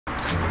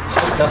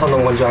皆さんどう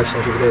もこんにちは、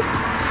Shokiで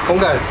す。今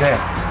回はですね、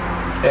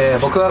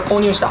僕が購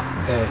入した、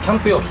キャン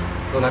プ用品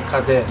の中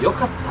で良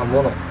かった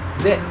もの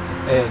で、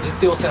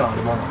実用性のあ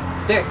るもの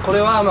で、これ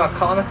はまあ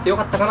買わなくてよ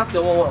かったかなって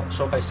思うものを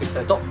紹介していき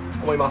たいと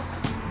思いま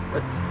す。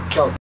Let's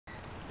go!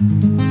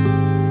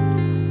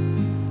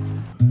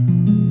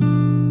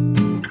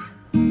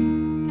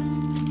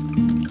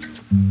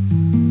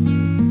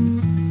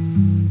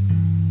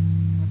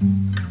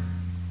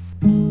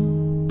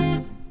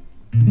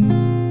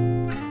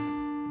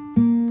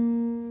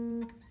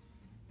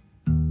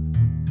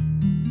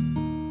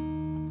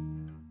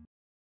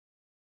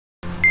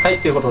 はい、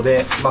ということ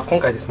で、今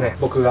回ですね、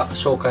僕が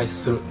紹介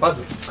する、ま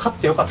ず買っ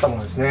てよかったも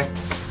のですね。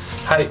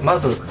はい、ま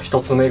ず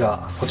1つ目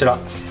がこちら、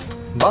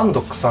バンド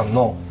ックさん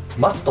の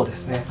マットで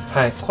すね。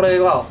はい、これ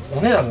は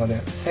お値段が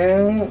ね、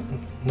千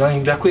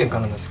何百円か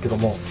なんですけど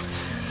も、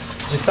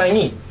実際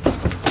に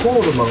コ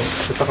ールマンだ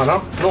ったかな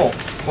の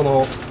こ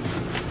の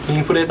イ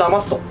ンフレーターマ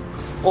ット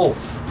を、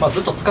ず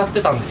っと使っ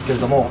てたんですけれ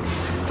ども、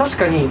確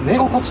かに寝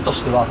心地と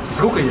しては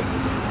すごくいいです。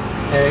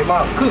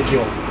空気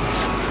を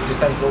実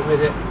際にこう上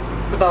で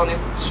蓋をね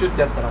シュッて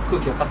やったら空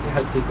気が勝手に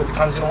入っていくって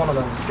感じのものな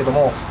んですけど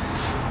も、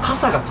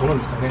傘が取るん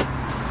ですよね。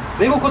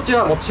寝心地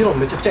はもちろん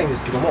めちゃくちゃいいんで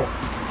すけども、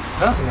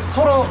なんせね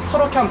ソロキ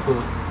ャンプっ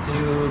て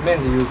いう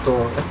面で言う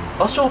と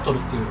場所を取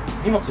るっていう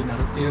荷物にな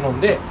るっていう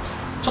ので、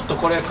ちょっと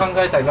これ考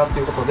えたいなっ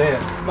ていうことで、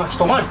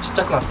一回りちっち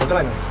ゃくなったぐ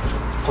らいなんですけど、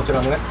こち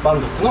らのねバン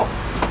ドックの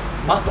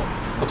マット、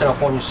こちらを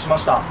購入しま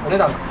した。お値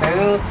段が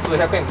千数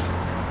百円です。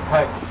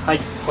はい、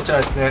こちら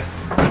ですね。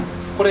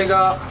これ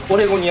がオ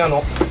レゴニア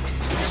の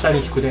下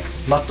に引くね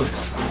マットで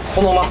す。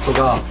このマット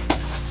が、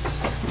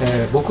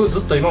僕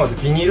ずっと今まで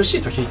ビニールシ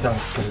ート引いてたんで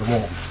すけれど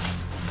も、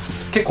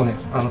結構ね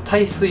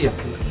耐水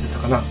圧だった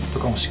かなと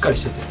かもしっかり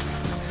して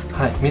て、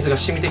はい、水が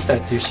染みてきた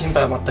りっていう心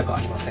配は全くあ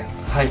りません。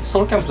はい、ソ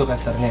ロキャンプとかや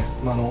ったらね、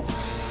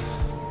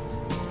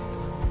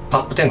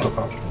パップテント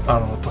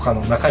とか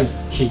の中に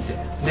引いて、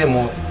で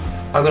もう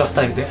あぐらス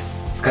タイルで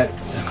使えるみ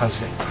たいな感じ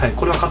で、はい、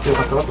これは買ってよ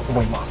かったなと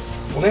思いま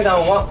す。お値段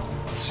は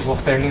4、5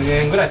千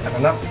円ぐらいだった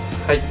かな。は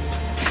い、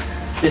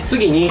で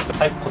次に、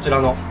はい、こち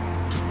らの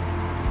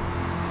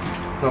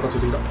なんかつ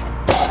いてきた、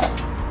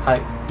は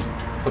い、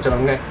こちら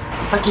のね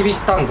焚き火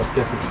スタンドって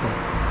やつですね。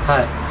は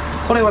い、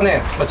これは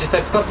ね、実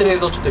際使ってる映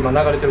像ちょっと今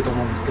流れてると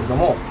思うんですけれど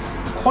も、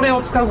これを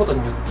使うことに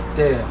よっ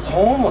て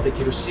保温もで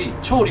きるし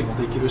調理も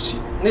できるし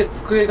で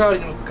机代わり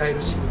にも使え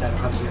るしみたいな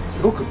感じで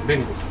すごく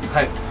便利です。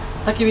はい、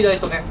焚き火台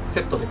とね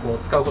セットでこ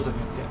う使うことに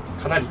よっ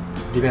てかなり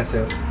利便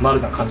性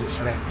丸な感じでし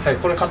たね。はい、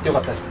これ買ってよか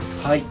ったで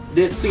す。はい、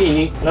で次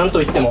になん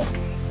といっても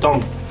ド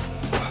ン、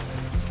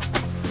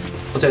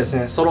こちらです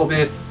ね、ソロベ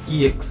ース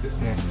EX で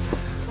すね。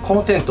こ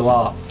のテント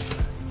は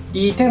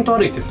いい点と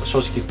悪い点と正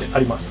直言ってあ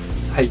りま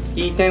す。はい、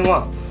いい点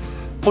は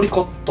ポリ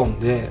コットン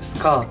でス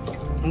カー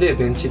トで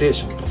ベンチレー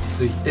ションと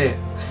ついて、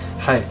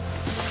はい、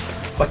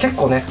結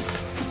構ね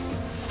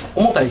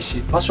重たい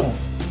し場所も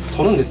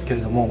取るんですけ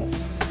れども、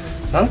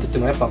なんといって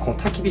もやっぱこの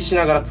焚き火し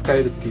ながら使え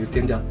るっていう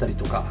点であったり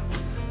とか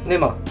で、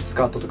ス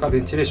カートとかベ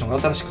ンチレーションが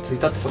新しくつい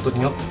たってこと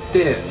によっ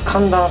て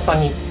寒暖差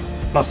に、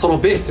ソロ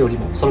ベースより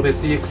もソロベー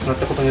ス EX になっ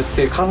たことによっ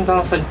て寒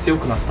暖差に強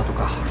くなったと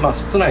か、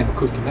室内の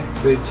空気をね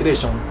ベンチレー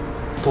ショ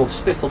ンを通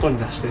して外に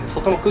出して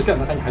外の空気が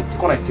中に入って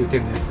こないっていう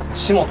点で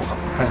霜とか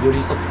も、より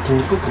一層つき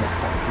にくくなったっ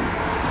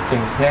ていう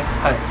点ですね。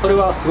はい、それ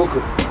はすご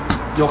く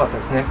良かった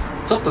ですね。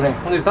ちょっとね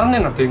ほんで残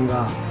念な点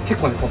が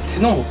結構ねこの手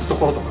の持つと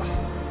ころとか、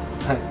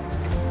は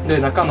い、で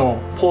中の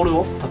ポール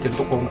を立てる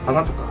ところの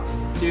穴とか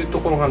っていうと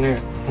ころが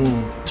ね、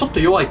ちょっと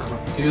弱いかなっ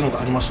ていうの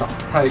がありました。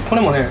はい、こ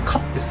れもね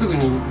買ってすぐ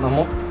に、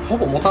ほ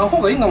ぼ持たん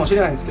方がいいかもし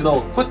れないんですけど、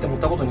こうやって持っ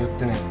たことによっ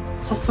てね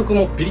早速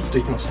もうビリッと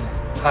いきましたね。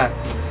はい、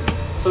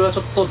それはち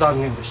ょっと残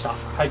念でした。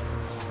はい、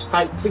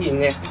はい、次に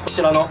ねこ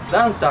ちらの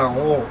ランタン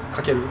を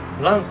かける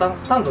ランタン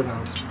スタンドなん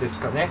です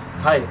かね。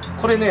はい、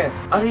これね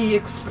アリエ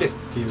クスプレス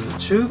っていう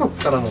中国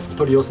からの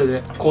取り寄せ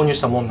で購入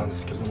したものなんで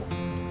すけれども、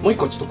もう一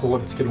個ちょっとここ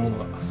につけるもの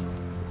が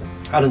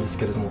あるんです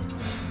けれども、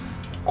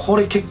こ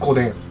れ結構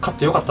ね買っ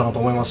てよかったなと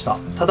思いました。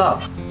ただ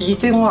いい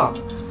点は、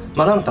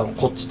ランタンを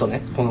こっちと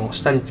ねこの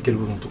下につける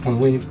部分とこの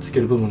上につ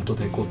ける部分と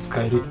でこう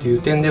使えるっていう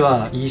点で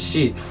はいい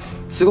し、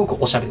すごく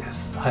おしゃれで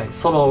す。はい、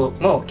ソロ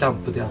のキャン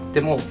プであっ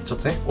てもちょっ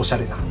とねおしゃ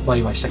れなワ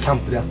イワイしたキャン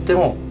プであって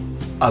も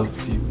合うっ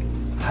ていう、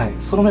はい、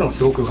その面は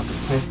すごく良かったで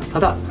すね。た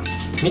だ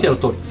見ての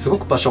通りすご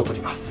く場所を取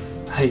ります。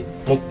はい、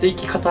持ってい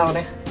き方は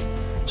ね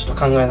ちょっ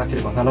と考えなけ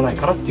ればならない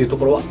かなっていうと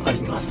ころはあ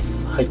りま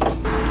す。はい、は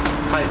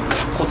い、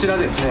こちら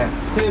ですね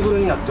テーブル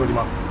になっており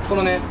ます。こ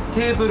のね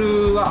テーブ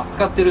ルは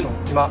使ってるの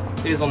今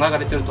映像流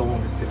れてると思う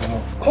んですけれど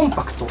も、コン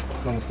パクト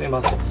なんですね。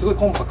まずすごい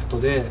コンパクト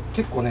で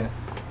結構ね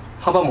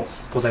幅も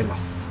ございま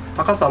す。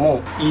高さ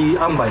もいい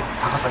塩梅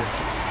高さになっ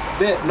てます。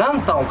でラ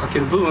ンタンをかけ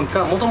る部分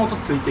がもともと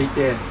ついてい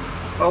て、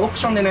オプ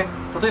ションでね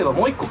例えば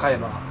もう1個買え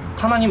ば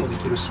棚にもで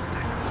きるしみ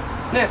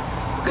たいな、で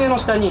机の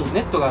下に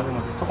ネットがある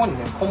のでそこに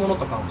ね小物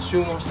とかを収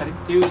納したりっ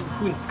ていう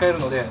風に使える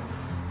ので、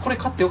これ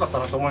買ってよかった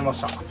なと思いま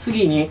した。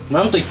次に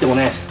なんといっても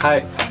ね、は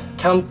い、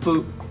キャン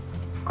プ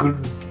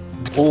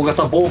大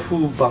型防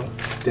風板っ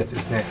てやつで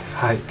すね。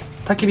はい、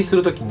焚焚き火す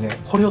る時にね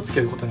これをつ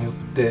けることによっ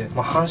て、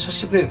反射し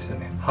てくれるんですよ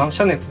ね。反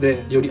射熱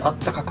でよりあっ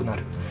たかくな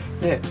る。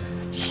で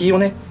火を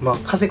ね、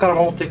風から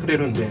守ってくれ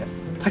るんで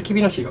焚き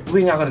火の火が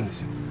上に上がるんで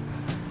すよ。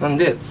なん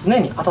で常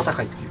に暖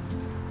かいっていう。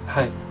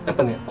はい、やっ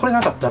ぱねこれ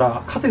なかった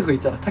ら風吹い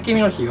たら焚き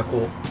火の火がこ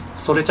う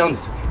それちゃうんで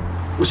すよね。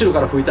後ろ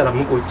から吹いたら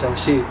向こう行っちゃう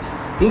し、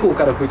向こう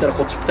から吹いたら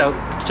こっち来ちゃう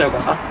か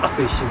ら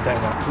暑いしみたい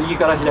な、右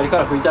から左か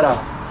ら吹いたら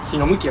火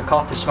の向きが変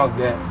わってしまうん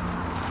で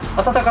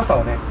暖かさ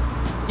はね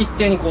一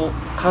定にこ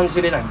う感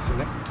じれないんですよ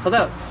ね。た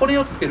だこれ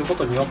をつけるこ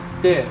とによっ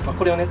て、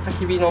これをね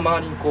焚き火の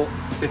周りにこ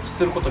う設置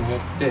することによ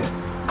って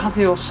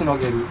風をしの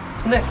げる。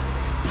で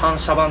反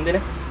射板で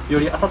ねよ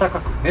り暖か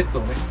く熱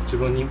をね自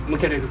分に向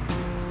けれるってい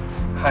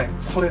う。はい、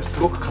これす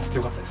ごく買って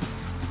よかったで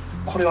す。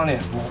これはね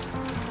もう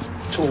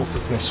超おす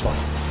すめしま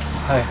す。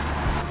は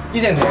い、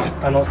以前ね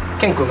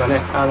ケン君がね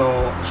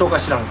紹介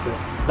してたんですけど、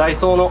ダイ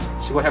ソーの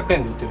400〜500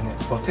円で売ってるね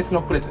この鉄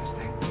のプレートです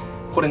ね。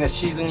これね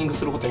シーズニング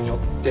することによっ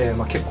て、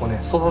結構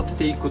ね育て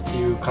ていくって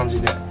いう感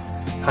じで、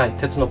はい、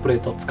鉄のプレー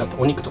トを使って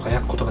お肉とか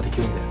焼くことができ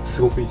るんです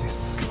ごくいいで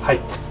す。はい、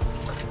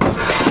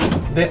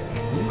で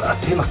うわ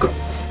手真っ黒。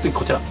次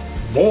こちら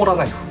モーラ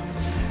ナイフ。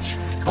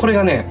これ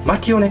がね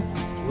薪をね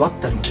割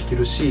ったりもでき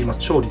るし、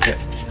調理で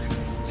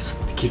ス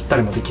ッて切った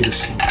りもできる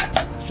し、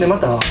でま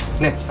た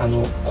ね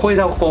小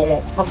枝を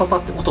こうパッパッパ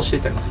って落としてい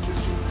ったりもできるっ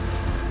て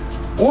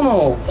いう。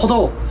斧ほ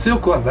ど強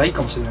くはない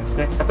かもしれないです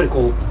ね。やっぱりこ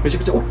うめちゃ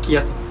くちゃ大きい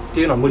やつって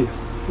いうのは無理で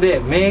す。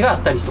で芽があ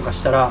ったりとか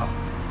したら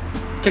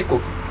結構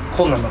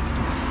困難になってき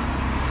ます。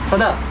た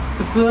だ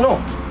普通の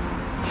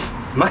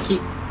薪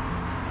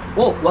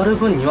を割る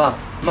分には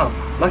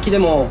薪で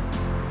も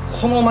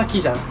この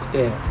薪じゃなく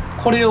て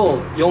これ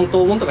を4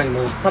等分とかに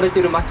もされ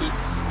てる薪、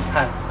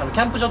はい、キ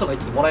ャンプ場とか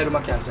行ってもらえる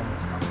薪あるじゃないで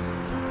すか。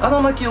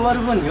薪を割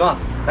る分には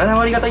7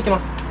割方いけま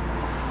す。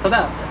ただ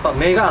やっぱ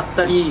芽があっ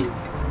たり、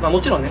も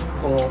ちろんね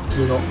この木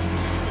の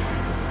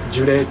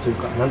樹齢という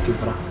かなんていう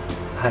かな、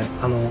は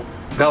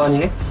い、側に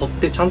ね沿っ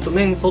てちゃんと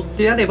面に沿っ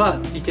てやれば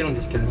いけるん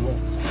ですけれども、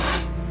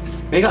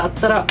芽があっ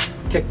たら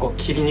結構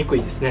切りにく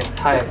いですね。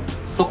はい、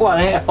そこは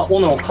ねやっぱ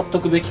斧を買っと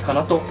くべきか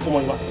なと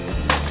思います。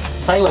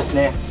最後です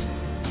ね、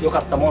良か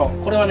ったもの。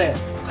これはね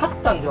買っ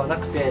たんではな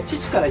くて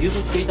父から譲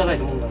っていただい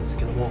たものなんです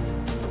けども、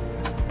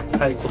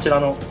はい、こちら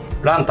の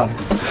ランタンで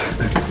す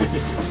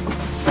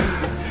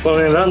この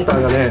ねランタ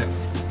ンがね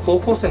高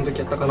校生の時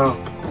やったかな、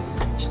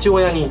父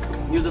親に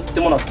譲っ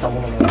てもらった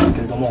ものなんです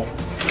けれども、はい、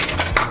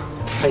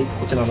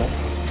こちらの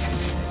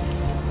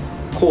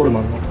コール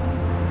マンの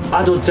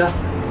アドジャ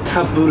ス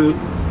タブル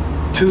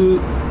トゥ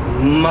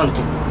マント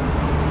ル、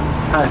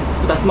は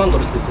い、2つマント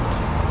ルついてま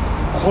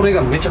す。これ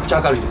がめちゃくち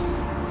ゃ明るいで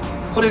す。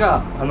これ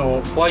が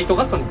ホワイト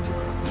ガソリンとい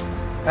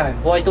うか、はい、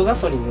ホワイトガ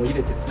ソリンを入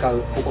れて使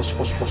うポシ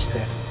ポシポシって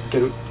つけ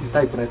るっていう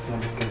タイプのやつなん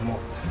ですけども、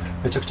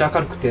めちゃくちゃ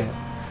明るくて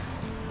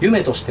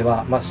夢として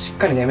は、しっ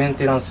かりねメン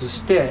テナンス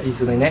してい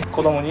ずれね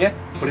子供にね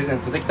プレゼン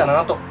トできたら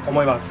なと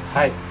思います。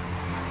はい、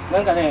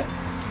なんかね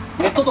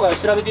ネットとかで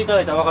調べていた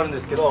だいたら分かるんで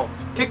すけど、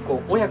結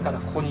構親から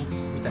子に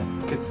みたい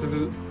な受け継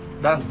ぐ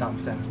ランタン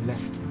みたいなのでね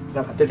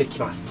なんか出てき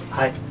ます。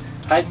はい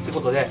はい、って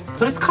ことで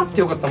とりあえず買っ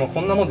てよかったもの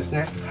こんなもんです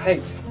ね。は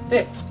い、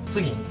で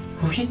次に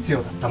不必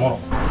要だったもの。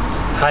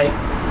はい、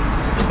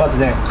まず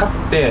ね買っ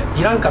て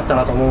いらんかった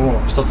なと思うもの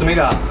1つ目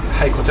が、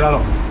はい、こちらの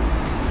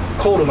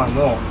コールマン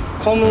の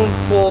コンフ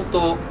ォー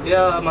トエ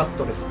アーマッ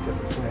トレスってや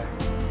つですね。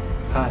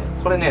はい、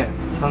これね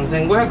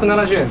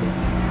3570円で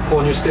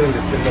購入してるん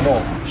ですけれど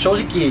も、正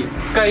直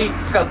1回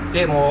使っ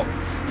ても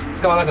う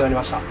使わなくなり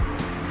ました。っ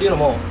ていうの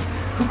も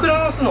膨ら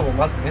ますのも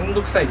まずめん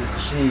どくさいです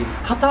し、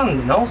畳ん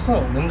で直すの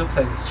もめんどく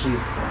さいですし、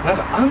なん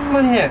かあん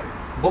まりね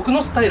僕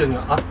のスタイルに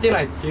は合って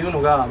ないっていう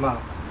のが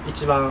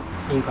一番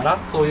いいんかな、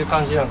そういう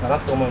感じなんかな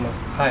と思いま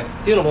す。はい、っ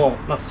ていうのも、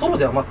ソロ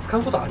では使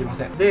うことはありま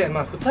せん。で、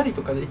2人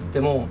とかで行って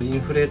もイ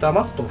ンフレーター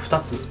マットを2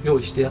つ用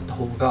意してやった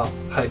方が、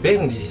はい、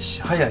便利です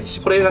し早い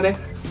し、これがね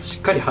し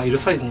っかり入る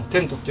サイズのテ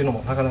ントっていうの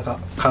もなかなか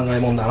考え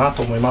もんだな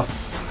と思いま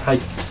す。はい、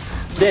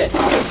で、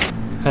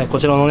はい、こ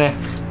ちらのね、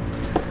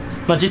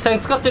実際に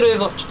使ってる映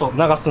像ちょっ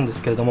と流すんで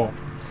すけれども、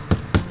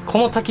こ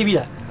の焚き火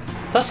台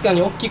確か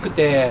に大きく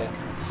て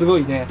すご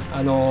いね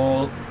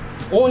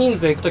大人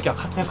数で行く時は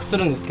活躍す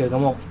るんですけれど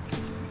も、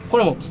こ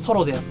れもソ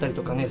ロでやったり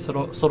とかねソ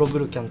ログ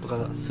ルキャンとか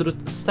する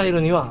スタイ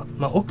ルには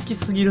大き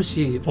すぎる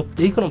し、持っ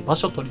ていくのも場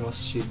所取りま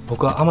すし、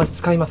僕はあまり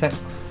使いません。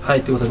は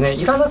い、ということでね、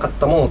いらなかっ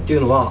たものってい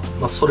うのは、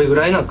それぐ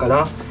らいなんか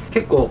な。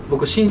結構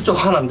僕慎重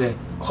派なんで、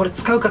これ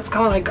使うか使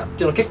わないかっ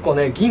ていうの結構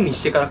ね吟味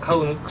してから買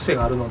う癖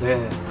があるので、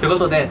というこ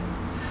とで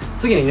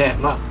次にね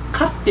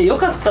買ってよ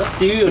かったっ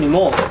ていうより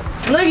も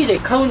つなぎで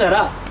買うな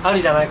らあ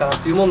りじゃないかなっ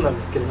ていうもんなん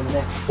ですけれども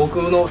ね、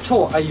僕の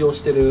超愛用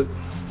してる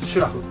シ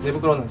ュラフ寝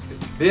袋なんですけ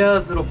ど、ベア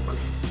ーズロック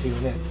ってい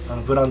うね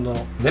ブランド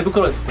の寝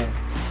袋ですね。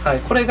はい、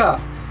これが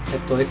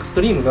エクス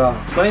トリームが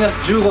マイナス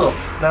15度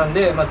なん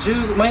で、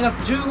マイナ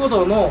ス15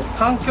度の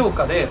環境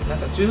下でなん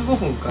か15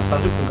分か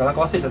30分かなん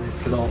か忘れたんで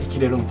すけど生き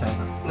れるみたい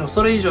な。でも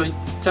それ以上いっ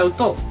ちゃう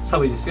と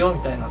寒いですよ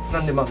みたいな。な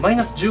んでマイ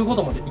ナス15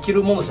度まで生き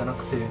るものじゃな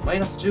くてマイ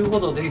ナス15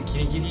度でギ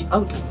リギリア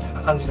ウトみたい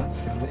な感じなんで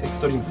すけどね、エク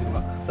ストリームというの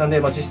は。なんで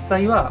実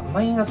際は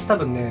マイナス多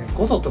分ね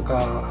5度と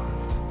か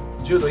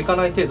10度いか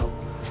ない程度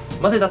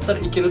までだったら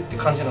いけるって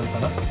感じなのか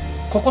な。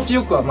心地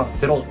よくは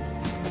0っ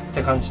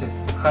て感じで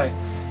す。はい、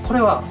こ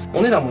れは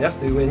お値段も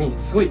安い上に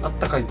すごいあっ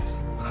たかいで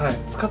す。はい、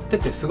使って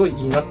てすごい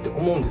いいなって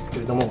思うんですけ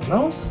れども、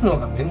直すの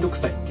がめんどく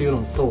さいっていう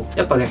のと、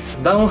やっぱね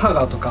ダウンハ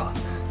ガーとか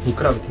に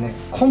比べてね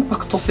コンパ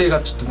クト性が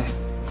ちょっとね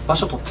場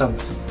所取っちゃうんで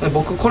すよ。で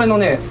僕これの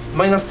ね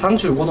マイナス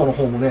35度の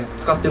方もね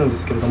使ってるんで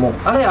すけれども、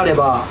あれあれ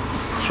ば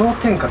氷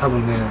点下多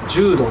分ね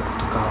10度と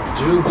か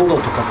15度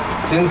とか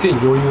全然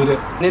余裕で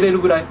寝れる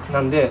ぐらいな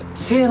んで、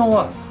性能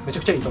はめちゃ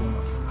くちゃいいと思い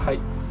ます。はい、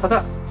た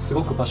だす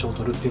ごく場所を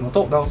取るっていうの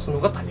と直すの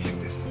が大変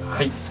です。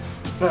はい、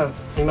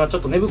今ちょ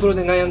っと寝袋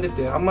で悩んで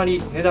てあんま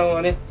り値段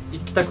はね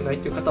行きたくないっ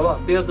ていう方は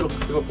ベアーズロッ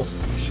クすごいおす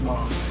すめし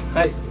ます。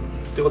はい、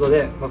ということ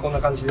で、こんな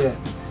感じで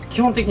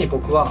基本的に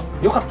僕は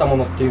良かったも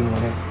のっていうのを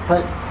ね、は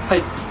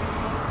い、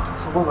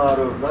そこのあ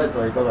るライト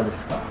はいかがで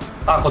す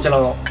か？こちら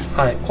の、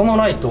この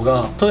ライト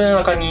が豊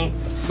中に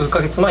数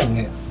ヶ月前に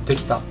ねで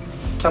きた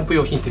キャンプ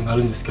用品店があ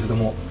るんですけれど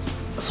も、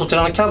そち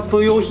らのキャン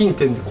プ用品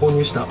店で購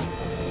入した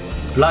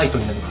ライト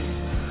になります。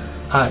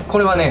はい、こ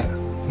れはね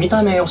見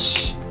た目よ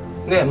し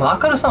で、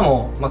明るさ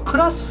も、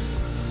暗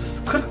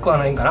くは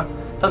ないんかな。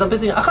ただ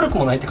別に明るく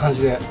もないって感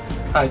じで、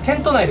テ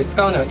ント内で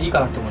使うにはいいか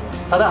なと思いま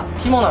す。ただ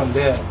紐なん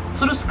で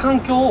吊るす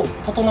環境を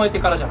整えて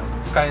からじゃないと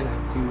使えないっ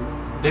ていう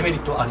デメリ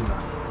ットありま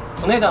す。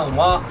お値段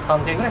は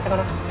3000円ぐらいだったか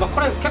な。こ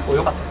れ結構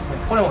良かったですね。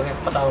これもね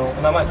またお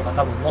名前とか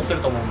多分載ってる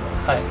と思うんで、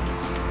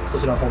そ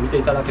ちらの方見て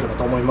いただければ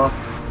と思いま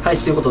す。はい、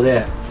ということ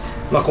で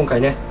今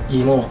回ねい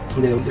いも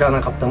のでいら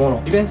なかったも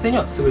の、利便性に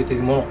は優れてい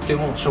るものっていう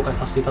ものを紹介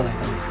させていただい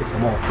たんですけれど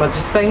も、実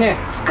際ね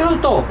使う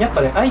とやっ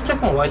ぱね愛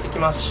着も湧いてき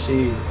ますし、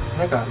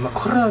なんか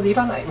これはい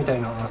らないみた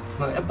いなの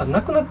が、やっぱ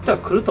なくなっては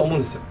くると思う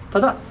んですよ。た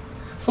だ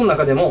その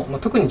中でも、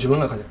特に自分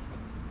の中で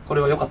こ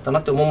れは良かったな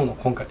って思うものを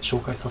今回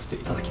紹介させてい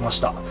ただきまし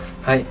た。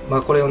はい、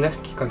これをね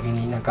きっかけ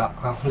になんか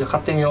ほんで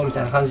買ってみようみ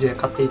たいな感じで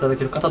買っていただ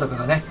ける方とか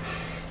がね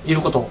いる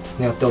ことを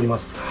願っておりま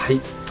す。は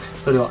い、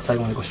それでは最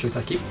後までご視聴いた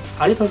だき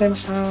ありがとうございま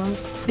した。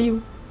See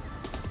you!